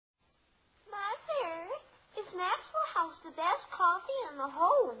the best coffee in the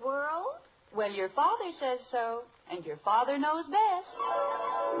whole world? Well, your father says so, and your father knows best.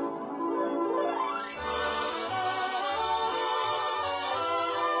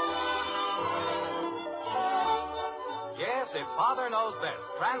 Yes, it's Father Knows Best,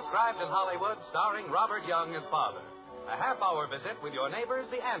 transcribed in Hollywood, starring Robert Young as father. A half-hour visit with your neighbors,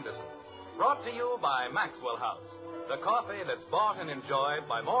 the Andersons. Brought to you by Maxwell House, the coffee that's bought and enjoyed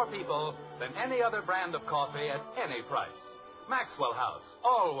by more people than any other brand of coffee at any price. Maxwell House,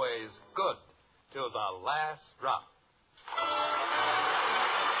 always good to the last drop.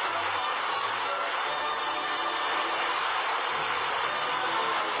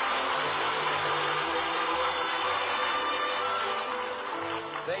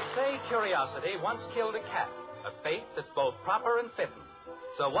 They say curiosity once killed a cat, a fate that's both proper and fitting.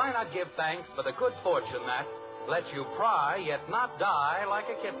 So why not give thanks for the good fortune that lets you pry yet not die like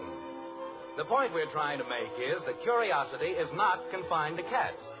a kitten? The point we're trying to make is that curiosity is not confined to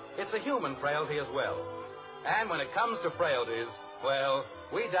cats. It's a human frailty as well. And when it comes to frailties, well,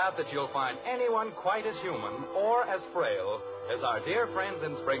 we doubt that you'll find anyone quite as human or as frail as our dear friends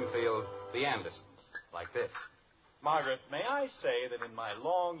in Springfield, the Andersons, like this. Margaret, may I say that in my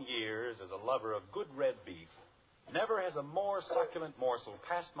long years as a lover of good red beef, never has a more succulent morsel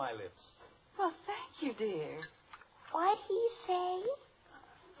passed my lips. Well, thank you, dear. What'd he say?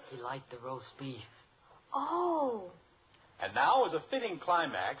 He liked the roast beef. Oh. And now, as a fitting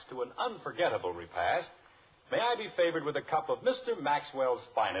climax to an unforgettable repast, may I be favored with a cup of Mr. Maxwell's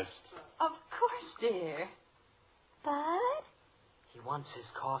finest? Of course, dear. Bud? He wants his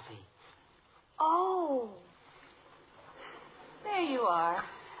coffee. Oh. There you are.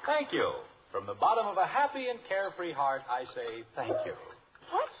 Thank you. From the bottom of a happy and carefree heart, I say thank you.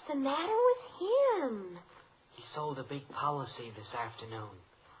 What's the matter with him? He sold a big policy this afternoon.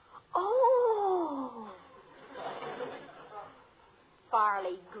 Oh.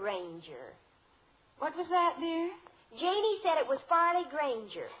 Farley Granger. What was that, dear? Janie said it was Farley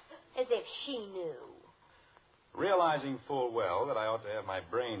Granger, as if she knew. Realizing full well that I ought to have my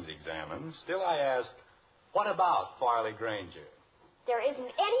brains examined, still I ask, what about Farley Granger? There isn't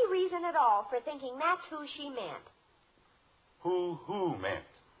any reason at all for thinking that's who she meant. Who meant?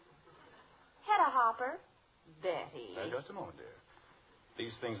 Hedda Hopper. Betty. Just a moment, dear.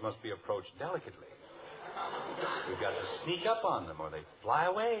 These things must be approached delicately. We've got to sneak up on them or they fly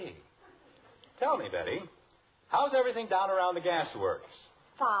away. Tell me, Betty, how's everything down around the gasworks?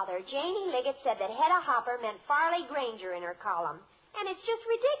 Father, Janie Liggett said that Hedda Hopper meant Farley Granger in her column. And it's just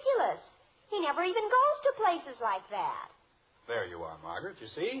ridiculous. He never even goes to places like that. There you are, Margaret. You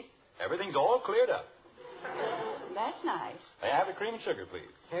see? Everything's all cleared up. That's nice. May I have the cream and sugar, please?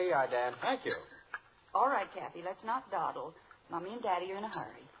 Here you are, Dad. Thank you. All right, Kathy, let's not dawdle. Mommy and Daddy are in a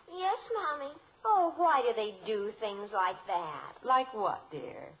hurry. Yes, Mommy. Oh, why do they do things like that? Like what,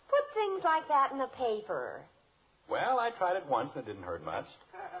 dear? Put things like that in the paper. Well, I tried it once and it didn't hurt much.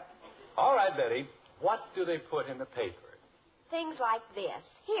 All right, Betty, what do they put in the paper? Things like this.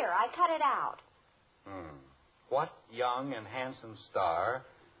 Here, I cut it out. What young and handsome star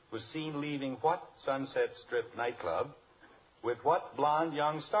was seen leaving what Sunset Strip nightclub with what blonde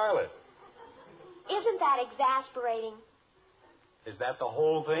young starlet? Isn't that exasperating? Is that the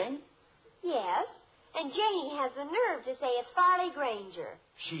whole thing? Yes. And Janie has the nerve to say it's Farley Granger.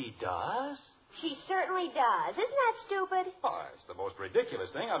 She does? She certainly does. Isn't that stupid? Oh, it's the most ridiculous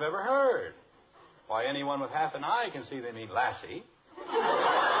thing I've ever heard. Why, anyone with half an eye can see they mean Lassie.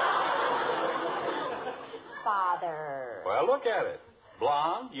 Father. Well, look at it.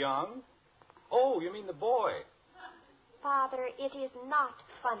 Blonde, young. Oh, you mean the boy. Father, it is not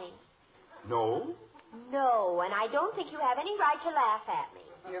funny. No? No, and I don't think you have any right to laugh at me.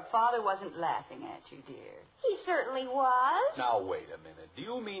 Your father wasn't laughing at you, dear. He certainly was. Now, wait a minute. Do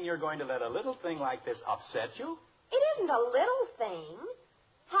you mean you're going to let a little thing like this upset you? It isn't a little thing.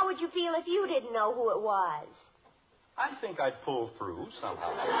 How would you feel if you didn't know who it was? I think I'd pull through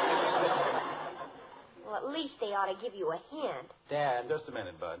somehow. Well, at least they ought to give you a hint. Dad, just a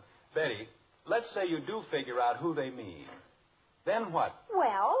minute, Bud. Betty, let's say you do figure out who they mean. Then what?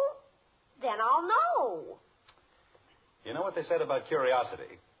 Well, then I'll know. You know what they said about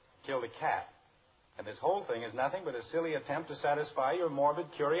curiosity? Killed a cat. And this whole thing is nothing but a silly attempt to satisfy your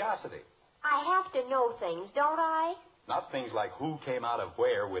morbid curiosity. I have to know things, don't I? Not things like who came out of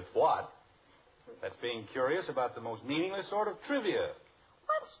where with what. That's being curious about the most meaningless sort of trivia.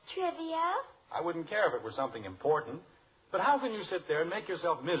 What's trivia? I wouldn't care if it were something important. But how can you sit there and make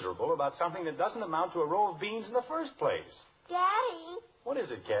yourself miserable about something that doesn't amount to a row of beans in the first place? Daddy. What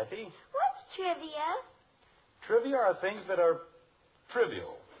is it, Kathy? What's trivia? Trivia are things that are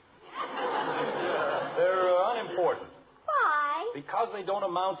trivial. They're unimportant. because they don't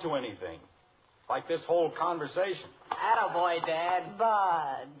amount to anything. Like this whole conversation. Attaboy, Dad.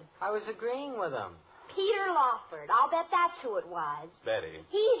 Bud. I was agreeing with him. Peter Lawford. I'll bet that's who it was. Betty.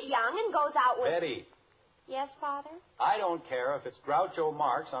 He's young and goes out with... Betty, Yes, Father? I don't care if it's Groucho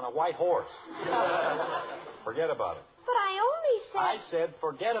Marx on a white horse. Forget about it. But I only said... I said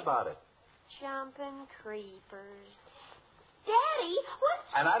forget about it. Jumping creepers. Daddy,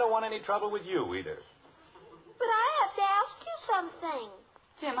 what's... And I don't want any trouble with you either. But I have to ask you something.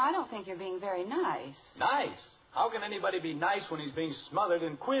 Jim, I don't think you're being very nice. Nice? How can anybody be nice when he's being smothered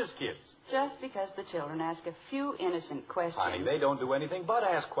in quiz kids? Just because the children ask a few innocent questions. Honey, they don't do anything but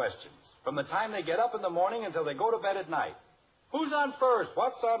ask questions. From the time they get up in the morning until they go to bed at night. Who's on first?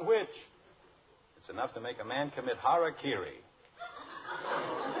 What's on which? It's enough to make a man commit harakiri.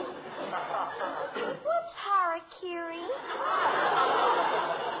 What's harakiri?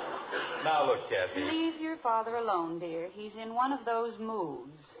 Now look, Kathy. Leave your father alone, dear. He's in one of those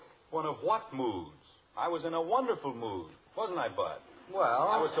moods. One of what moods? I was in a wonderful mood, wasn't I, Bud? Well,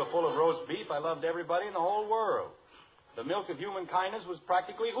 I was so full of roast beef, I loved everybody in the whole world. The milk of human kindness was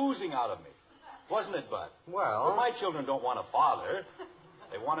practically oozing out of me. Wasn't it, Bud? But well, my children don't want a father.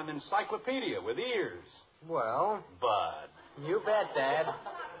 They want an encyclopedia with ears. well, Bud. you bet, Dad.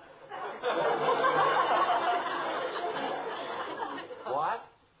 What?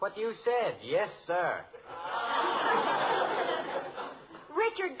 What you said, yes, sir.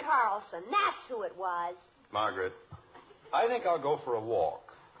 Richard Carlson. That's who it was. Margaret, I think I'll go for a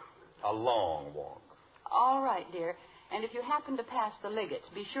walk. A long walk. All right, dear. And if you happen to pass the Liggets,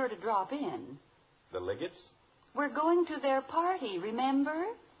 be sure to drop in. The Liggets? We're going to their party, remember?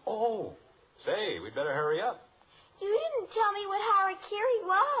 Oh, say, we'd better hurry up. You didn't tell me what harakiri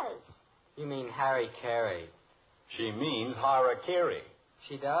was. You mean Harry Carey. She means harakiri.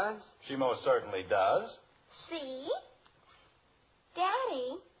 She does? She most certainly does. See?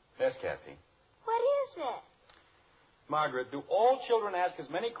 Daddy, Yes, Kathy. what is it? Margaret, do all children ask as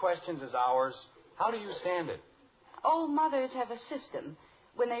many questions as ours? How do you stand it? All mothers have a system.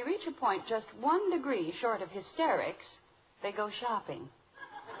 When they reach a point just 1 degree short of hysterics, they go shopping.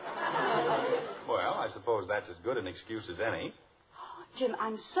 Well, I suppose that's as good an excuse as any. Jim,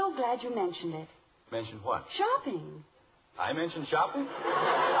 I'm so glad you mentioned it. Mention what? Shopping. I mentioned shopping?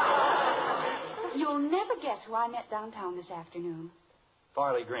 You'll never guess who I met downtown this afternoon.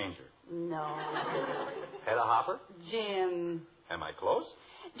 Farley Granger. No. Hedda Hopper? Jim. Am I close?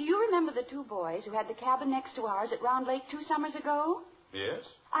 Do you remember the 2 boys who had the cabin next to ours at Round Lake 2 summers ago?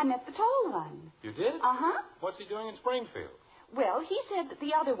 Yes. I met the tall one. You did? Uh-huh. What's he doing in Springfield? Well, he said that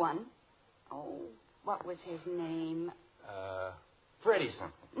the other one... Oh, what was his name? Freddie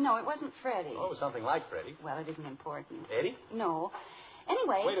something. No, it wasn't Freddie. Oh, something like Freddie. Well, it isn't important. Eddie? No.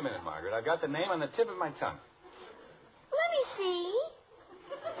 Anyway... Wait a minute, Margaret. I've got the name on the tip of my tongue. Let me see.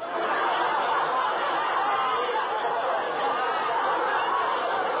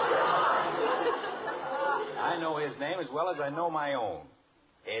 I know his name as well as I know my own.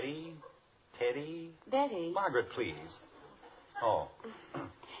 Eddie? Teddy? Betty. Margaret, please. Oh.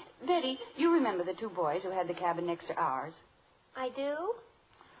 Betty, you remember the 2 boys who had the cabin next to ours? I do?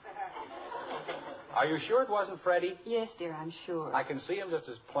 Are you sure it wasn't Freddie? Yes, dear, I'm sure. I can see him just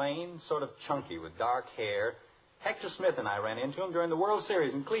as plain, sort of chunky with dark hair. Hector Smith and I ran into him during the World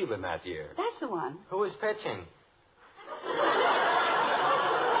Series in Cleveland that year. That's the one. Who was pitching?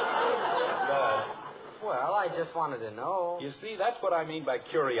 Well, I just wanted to know. You see, that's what I mean by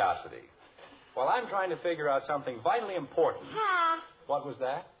curiosity. Well, I'm trying to figure out something vitally important. Ha! What was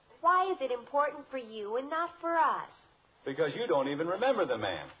that? Why is it important for you and not for us? Because you don't even remember the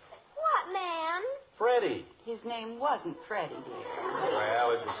man. What man? Freddie. His name wasn't Freddie, dear.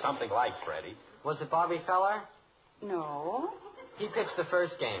 Well, it was something like Freddie. Was it Bobby Feller? No. He pitched the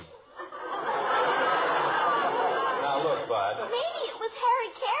first game. Now, look, Bud. Maybe it was Harry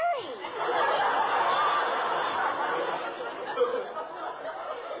Carey.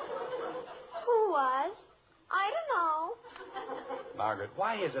 Who was? I don't know. Margaret,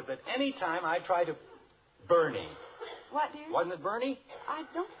 why is it that any time I try to... Bernie. What, dear? Wasn't it Bernie? I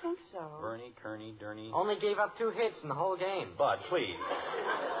don't think so. Bernie, Kearney, Durney. Only gave up 2 hits in the whole game. Bud, please.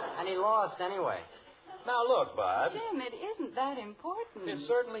 And he lost anyway. Now, look, Bud. Jim, it isn't that important. It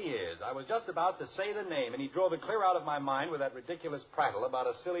certainly is. I was just about to say the name, and he drove it clear out of my mind with that ridiculous prattle about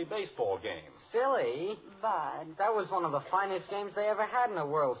a silly baseball game. Silly? Bud. That was one of the finest games they ever had in a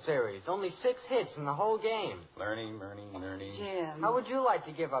World Series. Only 6 hits in the whole game. Learning. Jim. How would you like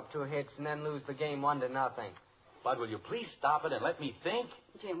to give up 2 hits and then lose the game 1-0? Bud, will you please stop it and let me think?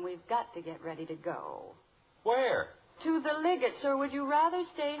 Jim, we've got to get ready to go. Where? To the Liggets, or would you rather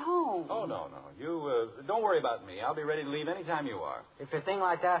stay home? Oh, no. You, don't worry about me. I'll be ready to leave any time you are. If a thing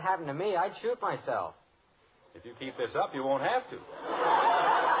like that happened to me, I'd shoot myself. If you keep this up, you won't have to.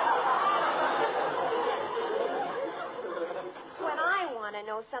 When I want to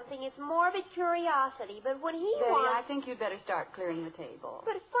know something, it's morbid curiosity. But when he Betty, wants... I think you'd better start clearing the table.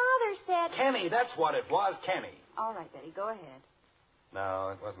 But Father said... Kenny, that's what it was, Kenny. All right, Betty, go ahead. No,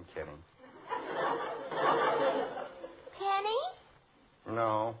 it wasn't Kenny. Penny?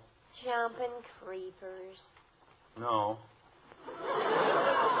 No. Jumping creepers. No.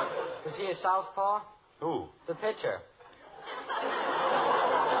 Was he a southpaw? Who? The pitcher.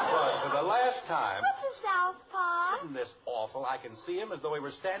 But for the last time... What's a southpaw? Isn't this awful? I can see him as though he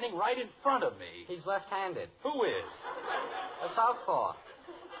were standing right in front of me. He's left-handed. Who is? A southpaw.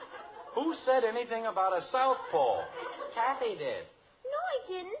 Who said anything about a southpaw? Kathy did. No, I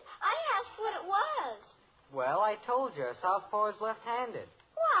didn't. I asked what it was. Well, I told you, a southpaw is left-handed.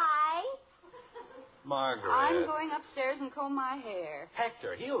 Why? Margaret. I'm going upstairs and comb my hair.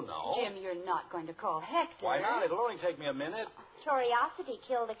 Hector, he'll know. Jim, you're not going to call Hector. Why not? It'll only take me a minute. Curiosity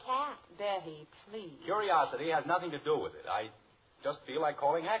killed a cat. Betty, please. Curiosity has nothing to do with it. I just feel like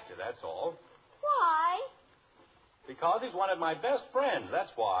calling Hector, that's all. Why? Because he's one of my best friends,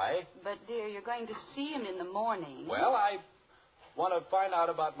 that's why. But, dear, you're going to see him in the morning. Well, I want to find out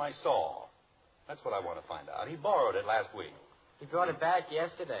about my saw. That's what I want to find out. He borrowed it last week. He brought it back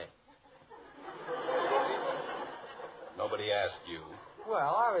yesterday. Nobody asked you.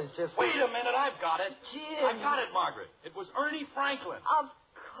 Well, I was just... Wait a minute, I've got it. Jim. I've got it, Margaret. It was Ernie Franklin. Of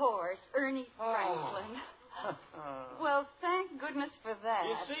course, Ernie Franklin. Well, thank goodness for that.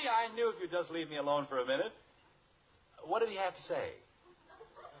 You see, I knew if you'd just leave me alone for a minute. What did he have to say?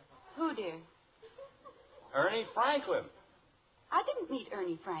 Who, dear? Ernie Franklin. I didn't meet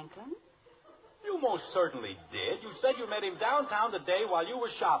Ernie Franklin. You most certainly did. You said you met him downtown today while you were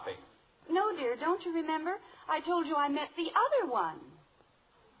shopping. No, dear, don't you remember? I told you I met the other one.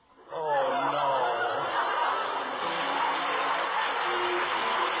 Oh,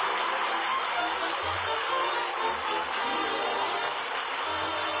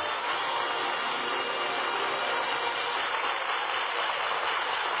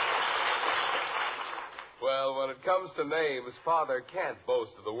 Well, when it comes to names, Father can't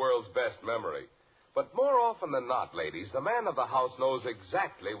boast of the world's best memory. But more often than not, ladies, the man of the house knows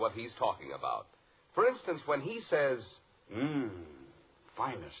exactly what he's talking about. For instance, when he says,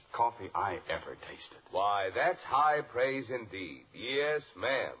 finest coffee I ever tasted. why, that's high praise indeed. Yes,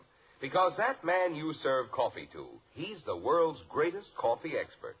 ma'am. Because that man you serve coffee to, he's the world's greatest coffee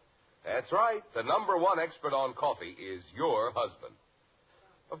expert. That's right. The #1 expert on coffee is your husband.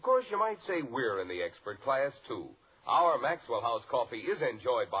 Of course, you might say we're in the expert class, too. Our Maxwell House coffee is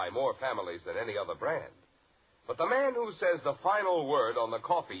enjoyed by more families than any other brand. But the man who says the final word on the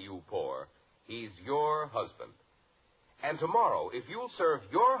coffee you pour, he's your husband. And tomorrow, if you'll serve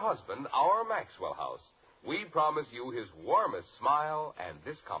your husband our Maxwell House, we promise you his warmest smile and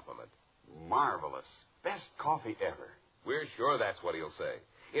this compliment. Marvelous. Best coffee ever. We're sure that's what he'll say.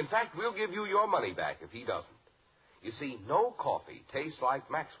 In fact, we'll give you your money back if he doesn't. You see, no coffee tastes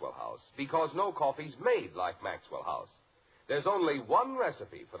like Maxwell House because no coffee's made like Maxwell House. There's only one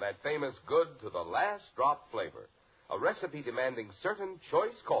recipe for that famous good-to-the-last-drop flavor, a recipe demanding certain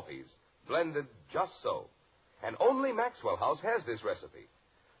choice coffees blended just so. And only Maxwell House has this recipe.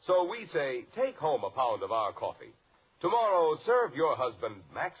 So we say, take home a pound of our coffee. Tomorrow, serve your husband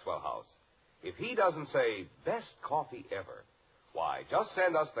Maxwell House. If he doesn't say, best coffee ever, why, just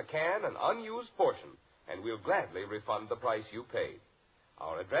send us the can and unused portion, and we'll gladly refund the price you paid.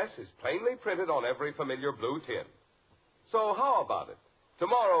 Our address is plainly printed on every familiar blue tin. So how about it?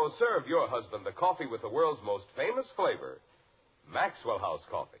 Tomorrow, serve your husband the coffee with the world's most famous flavor, Maxwell House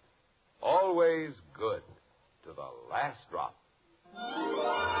coffee. Always good to the last drop.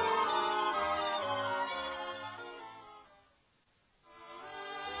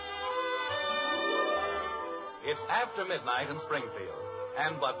 It's after midnight in Springfield,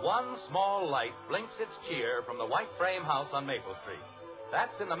 and but one small light blinks its cheer from the white frame house on Maple Street.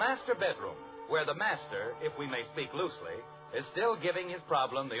 That's in the master bedroom, where the master, if we may speak loosely, is still giving his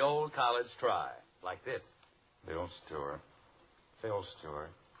problem the old college try, like this. Bill Stewart, Phil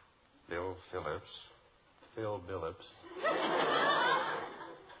Stewart, Bill Phillips, Phil Billups,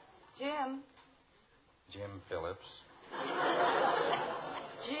 Jim. Jim Phillips.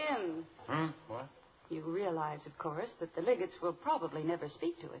 Jim. What? You realize, of course, that the Liggets will probably never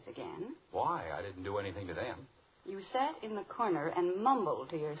speak to us again. Why? I didn't do anything to them. You sat in the corner and mumbled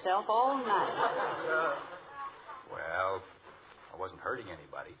to yourself all night. Well, I wasn't hurting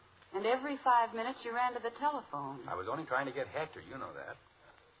anybody. And every 5 minutes you ran to the telephone. I was only trying to get Hector, you know that.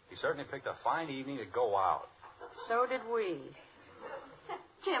 He certainly picked a fine evening to go out. So did we.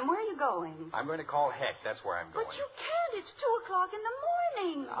 Jim, where are you going? I'm going to call Heck. That's where I'm going. But you can't. It's 2 o'clock in the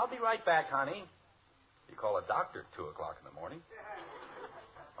morning. I'll be right back, honey. You call a doctor at 2 o'clock in the morning.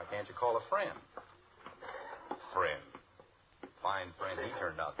 Why can't you call a friend? Friend. Fine friend he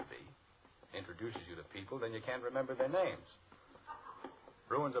turned out to be. Introduces you to people, then you can't remember their names.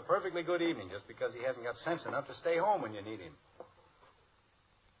 Ruins a perfectly good evening just because he hasn't got sense enough to stay home when you need him.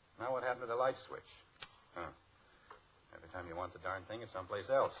 Now what happened to the light switch? Huh. Every time you want the darn thing, it's someplace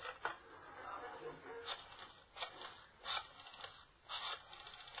else.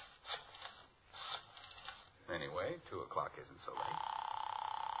 Anyway, 2 o'clock isn't so late.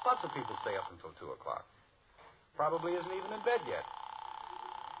 Lots of people stay up until 2 o'clock. Probably isn't even in bed yet.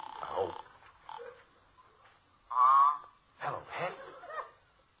 I hope. Hello, Heck.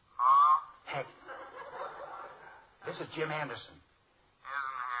 Heck. This is Jim Anderson.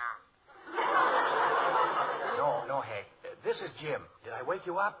 Isn't here. No, Heck. This is Jim. Did I wake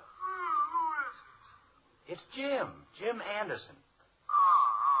you up? Who is it? It's Jim. Jim Anderson.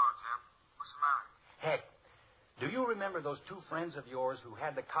 Oh, Jim. What's the matter? Heck, do you remember those 2 friends of yours who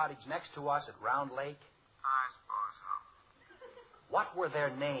had the cottage next to us at Round Lake? I suppose so. What were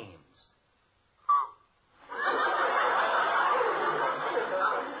their names? Who?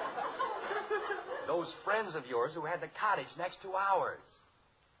 Those friends of yours who had the cottage next to ours.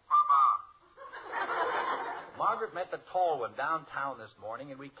 What about? Margaret met the tall one downtown this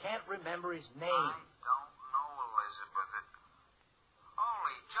morning, and we can't remember his name. I don't know, Elizabeth.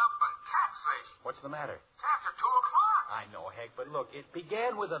 Holy jumping catfish. What's the matter? It's after 2 o'clock. I know, Heck, but look, it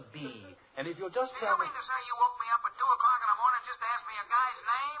began with a B. And if you'll just Do tell you me... mean to say you woke me up at 2 o'clock in the morning just to ask me a guy's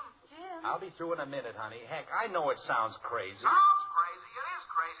name? Jim. I'll be through in a minute, honey. Heck, I know it sounds crazy. Sounds crazy. It is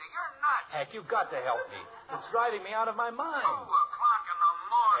crazy. You're nuts. Heck, you've got to help me. It's driving me out of my 2 mind. o'clock in the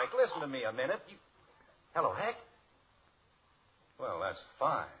morning. Heck, listen to me a minute. Hello, Heck? Well, that's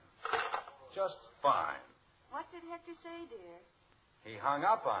fine. Just fine. What did Hector say, dear? He hung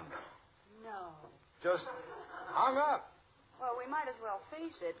up on me. No. Just hung up. Well, we might as well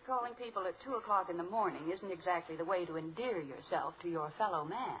face it. Calling people at 2 o'clock in the morning isn't exactly the way to endear yourself to your fellow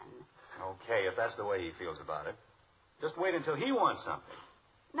man. Okay, if that's the way he feels about it. Just wait until he wants something.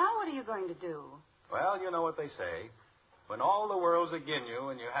 Now what are you going to do? Well, you know what they say. When all the world's again you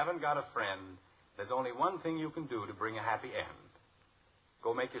and you haven't got a friend, there's only one thing you can do to bring a happy end.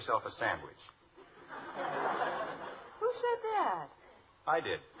 Go make yourself a sandwich. Who said that? I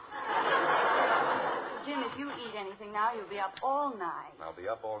did. Jim, if you eat anything now, you'll be up all night. I'll be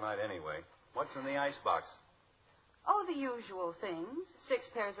up all night anyway. What's in the icebox? Oh, the usual things. 6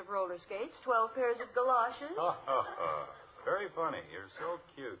 pairs of roller skates, 12 pairs of galoshes. Very funny. You're so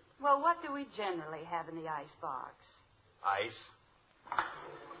cute. Well, what do we generally have in the icebox? Ice.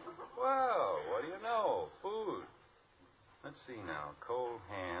 Well, what do you know? Food. Let's see now. Cold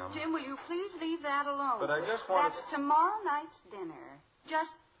ham. Jim, will you please leave that alone? But I just want... That's tomorrow night's dinner.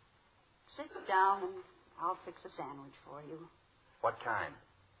 Just sit down and I'll fix a sandwich for you. What kind?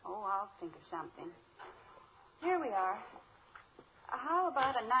 Oh, I'll think of something. Here we are. How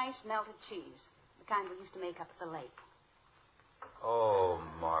about a nice melted cheese? The kind we used to make up at the lake. Oh,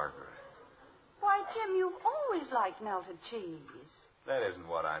 Margaret. Why, Jim, you've always liked melted cheese. That isn't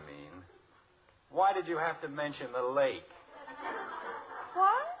what I mean. Why did you have to mention the lake?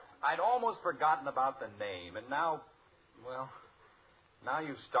 What? I'd almost forgotten about the name, and now, well, now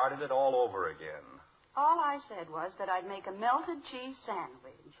you've started it all over again. All I said was that I'd make a melted cheese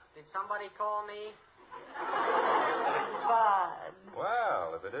sandwich. Did somebody call me? Bud.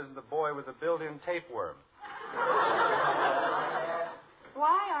 Well, if it isn't the boy with the built-in tapeworm.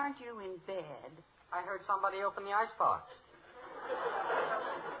 Why aren't you in bed? I heard somebody open the icebox.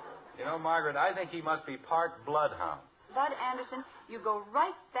 You know, Margaret, I think he must be part bloodhound. Bud Anderson, you go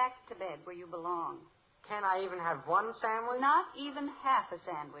right back to bed where you belong. Can't I even have one sandwich? Not even half a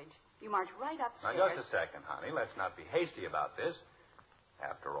sandwich. You march right upstairs. Now, just a second, honey. Let's not be hasty about this.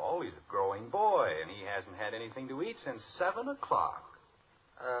 After all, he's a growing boy, and he hasn't had anything to eat since 7 o'clock.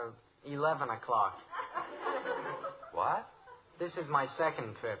 11 o'clock. What? This is my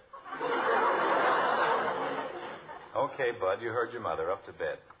second trip. Okay, Bud, you heard your mother. Up to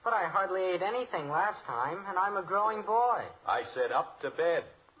bed. But I hardly ate anything last time, and I'm a growing boy. I said up to bed.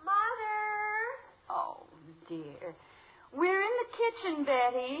 Mother! Oh, dear. We're in the kitchen,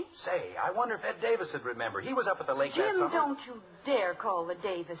 Betty. Say, I wonder if Ed Davis would remember. He was up at the lake that Jim, summer. don't you dare call the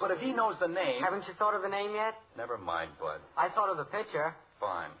Davis. But if he knows the name... Haven't you thought of the name yet? Never mind, Bud. I thought of the pitcher.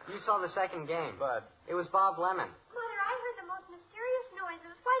 Fine. You saw the second game. Bud. It was Bob Lemon. Mother, I heard the most mysterious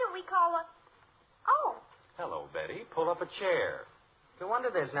noises Why don't we call a... Oh, Hello, Betty. Pull up a chair. No wonder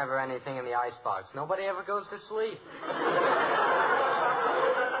there's never anything in the icebox. Nobody ever goes to sleep.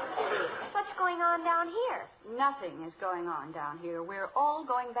 what's going on down here? Nothing is going on down here. We're all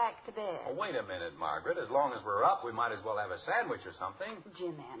going back to bed. Oh, wait a minute, Margaret. As long as we're up, we might as well have a sandwich or something.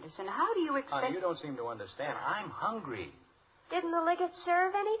 Jim Anderson, how do you expect... Honey, you don't seem to understand. I'm hungry. Didn't the Liggett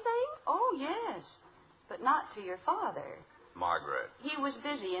serve anything? Oh, yes, but not to your father. Margaret. He was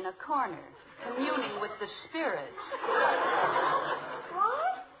busy in a corner, communing with the spirits.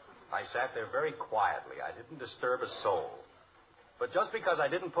 What? I sat there very quietly. I didn't disturb a soul. But just because I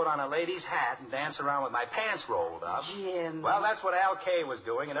didn't put on a lady's hat and dance around with my pants rolled up... Jim. Well, that's what Al Kay was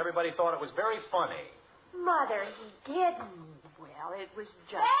doing, and everybody thought it was very funny. Mother, he didn't. Well, it was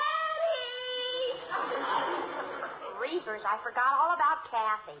just... Daddy! Reapers, I forgot all about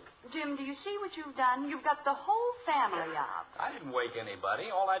Kathy. Jim, do you see what you've done? You've got the whole family up. I didn't wake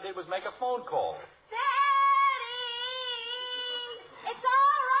anybody. All I did was make a phone call. Daddy! It's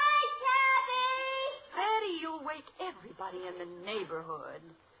all right, Kathy! Betty, you'll wake everybody in the neighborhood.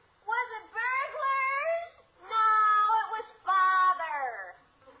 Was it burglars? No, it was Father.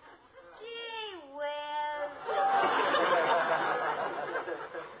 Gee whiz.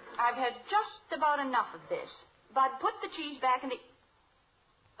 I've had just about enough of this. Bud, put the cheese back in the...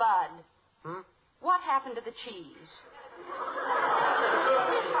 Bud. What happened to the cheese?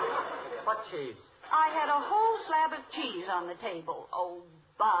 What cheese? I had a whole slab of cheese on the table. Oh,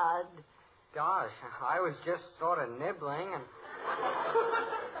 Bud. Gosh, I was just sort of nibbling and...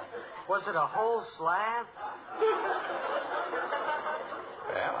 Was it a whole slab?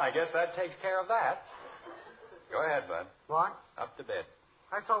 Well, I guess that takes care of that. Go ahead, Bud. What? Up to bed.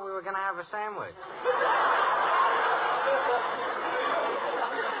 I thought we were going to have a sandwich.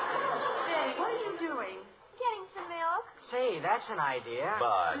 Betty, what are you doing? Getting some milk? Say, that's an idea.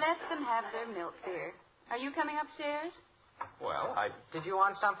 Bud. Let them have their milk, dear. Are you coming upstairs? Well, Did you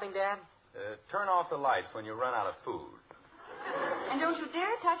want something, Dad? turn off the lights when you run out of food. And don't you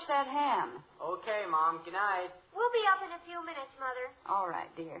dare touch that ham. Okay, Mom. Good night. We'll be up in a few minutes, Mother. All right,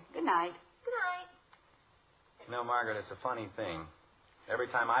 dear. Good night. Good night. You know, Margaret, it's a funny thing. Every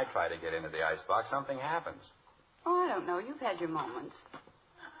time I try to get into the icebox, something happens. Oh, I don't know. You've had your moments.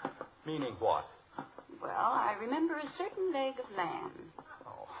 Meaning what? Well, I remember a certain leg of lamb.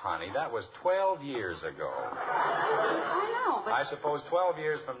 Oh, honey, that was 12 years ago. I know, but... I suppose 12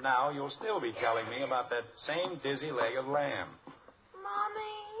 years from now, you'll still be telling me about that same dizzy leg of lamb.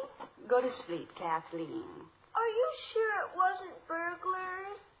 Mommy, Go to sleep, Kathleen. are you sure it wasn't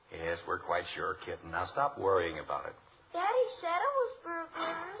burglars? Yes, we're quite sure, kitten. Now stop worrying about it. Daddy said it was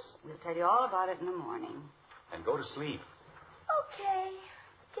burglars. We'll tell you all about it in the morning. And go to sleep. Okay.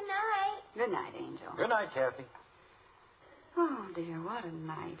 Good night. Good night, Angel. Good night, Kathy. Oh, dear, what a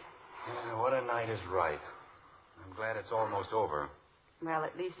night. Yeah, what a night is right. I'm glad it's almost over. Well,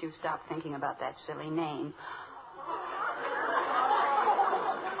 at least you stopped thinking about that silly name.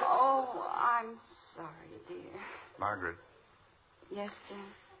 Oh, I'm sorry, dear. Margaret, Yes, Jim?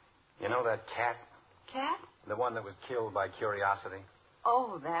 you know that cat? Cat? The one that was killed by curiosity?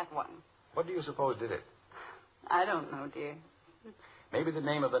 Oh, that one. What do you suppose did it? I don't know, dear. Maybe the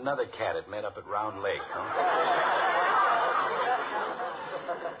name of another cat it met up at Round Lake, huh?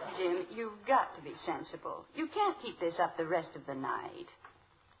 Jim, you've got to be sensible. You can't keep this up the rest of the night.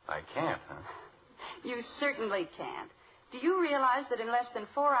 I can't, huh? You certainly can't. Do you realize that in less than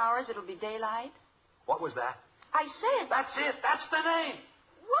 4 hours it'll be daylight? What was that? I said... That's it. That's the name.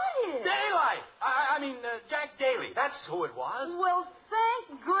 What is? Daylight. I mean, Jack Daly. That's who it was. Well,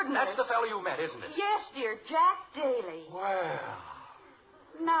 thank goodness. That's the fellow you met, isn't it? Yes, dear, Jack Daly. Well.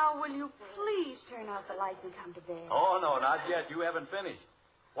 Now, will you please turn out the light and come to bed? Oh, no, not yet. You haven't finished.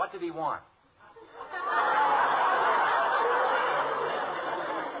 What did he want?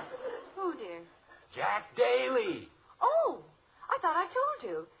 Who, dear? Jack Daly. Oh, I thought I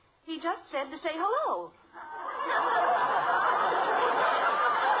told you. He just said to say hello.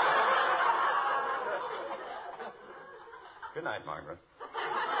 Good night, Margaret.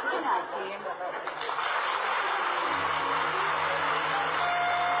 Good night, dear.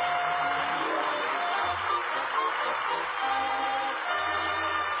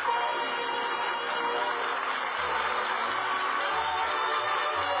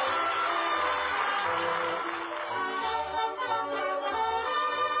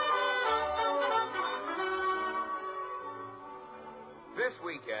 This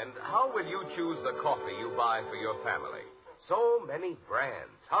weekend, how will you choose the coffee you buy for your family? So many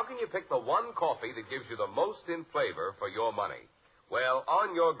brands. How can you pick the one coffee that gives you the most in flavor for your money? Well,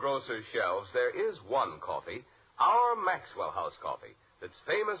 on your grocer's shelves, there is one coffee, our Maxwell House coffee. that's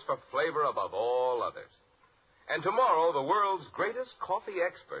famous for flavor above all others. And tomorrow, the world's greatest coffee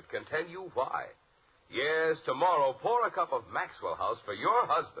expert can tell you why. Yes, tomorrow, pour a cup of Maxwell House for your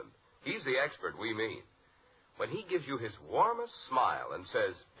husband. He's the expert we mean. When he gives you his warmest smile and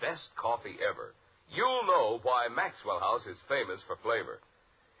says, best coffee ever, you'll know why Maxwell House is famous for flavor.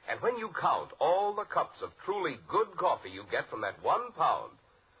 And when you count all the cups of truly good coffee you get from that 1 pound,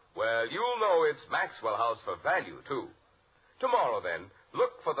 well, you'll know it's Maxwell House for value, too. Tomorrow, then,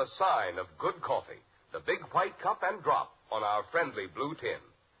 look for the sign of good coffee, the big white cup and drop on our friendly blue tin.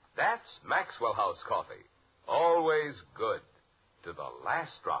 That's Maxwell House coffee. Always good to the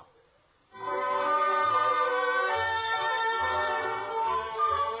last drop.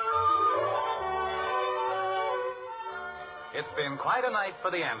 It's been quite a night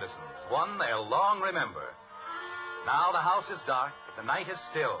for the Andersons, one they'll long remember. Now the house is dark, the night is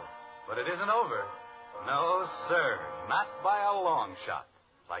still, but it isn't over. No, sir, not by a long shot.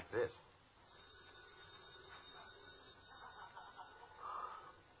 Like this.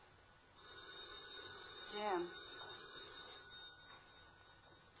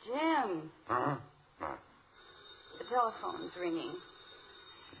 Jim. Huh? The telephone's ringing.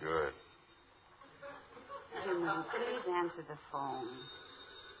 Good. Jim, will you please answer the phone?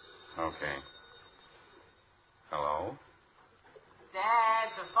 Okay. Hello? Dad,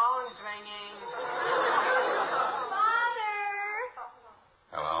 the phone's ringing. Father!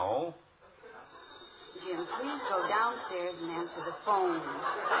 Hello? Jim, please go downstairs and answer the phone.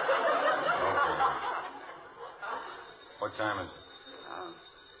 Okay. What time is it?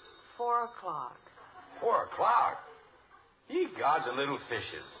 4 o'clock. 4 o'clock? Ye gods and little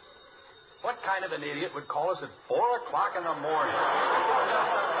fishes. What kind of an idiot would call us at 4 o'clock in the morning?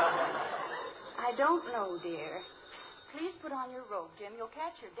 I don't know, dear. Please put on your robe, Jim. You'll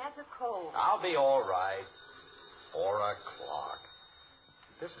catch your death of cold. I'll be all right. 4 o'clock.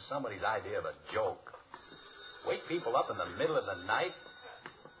 This is somebody's idea of a joke. Wake people up in the middle of the night.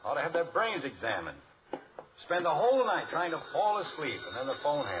 Ought to have their brains examined. Spend the whole night trying to fall asleep, and then the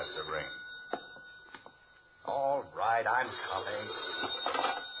phone has to ring. All right, I'm coming.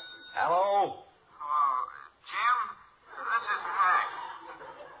 Hello? Oh, Jim, this is Hank.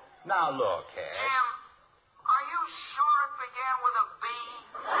 Now look, Hank. Jim, are you sure it began with a B?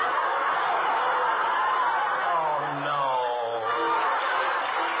 Oh, no.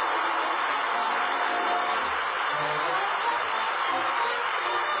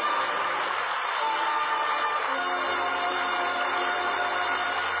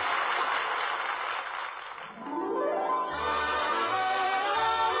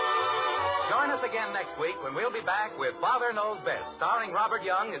 Again next week when we'll be back with Father Knows Best, starring Robert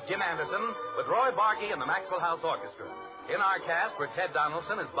Young as Jim Anderson with Roy Barkey and the Maxwell House Orchestra. In our cast were Ted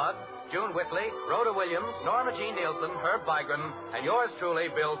Donaldson as Bud, June Whitley, Rhoda Williams, Norma Jean Nielsen, Herb Vigran, and yours truly,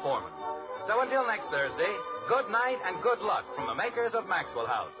 Bill Foreman. So until next Thursday, good night and good luck from the makers of Maxwell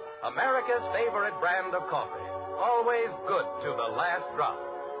House, America's favorite brand of coffee. Always good to the last drop.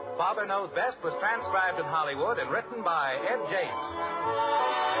 Father Knows Best was transcribed in Hollywood and written by Ed James.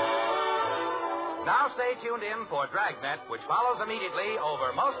 Now stay tuned in for Dragnet, which follows immediately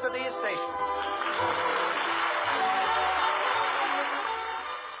over most of these stations.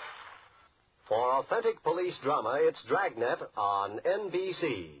 For authentic police drama, it's Dragnet on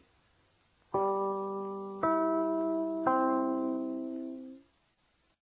NBC.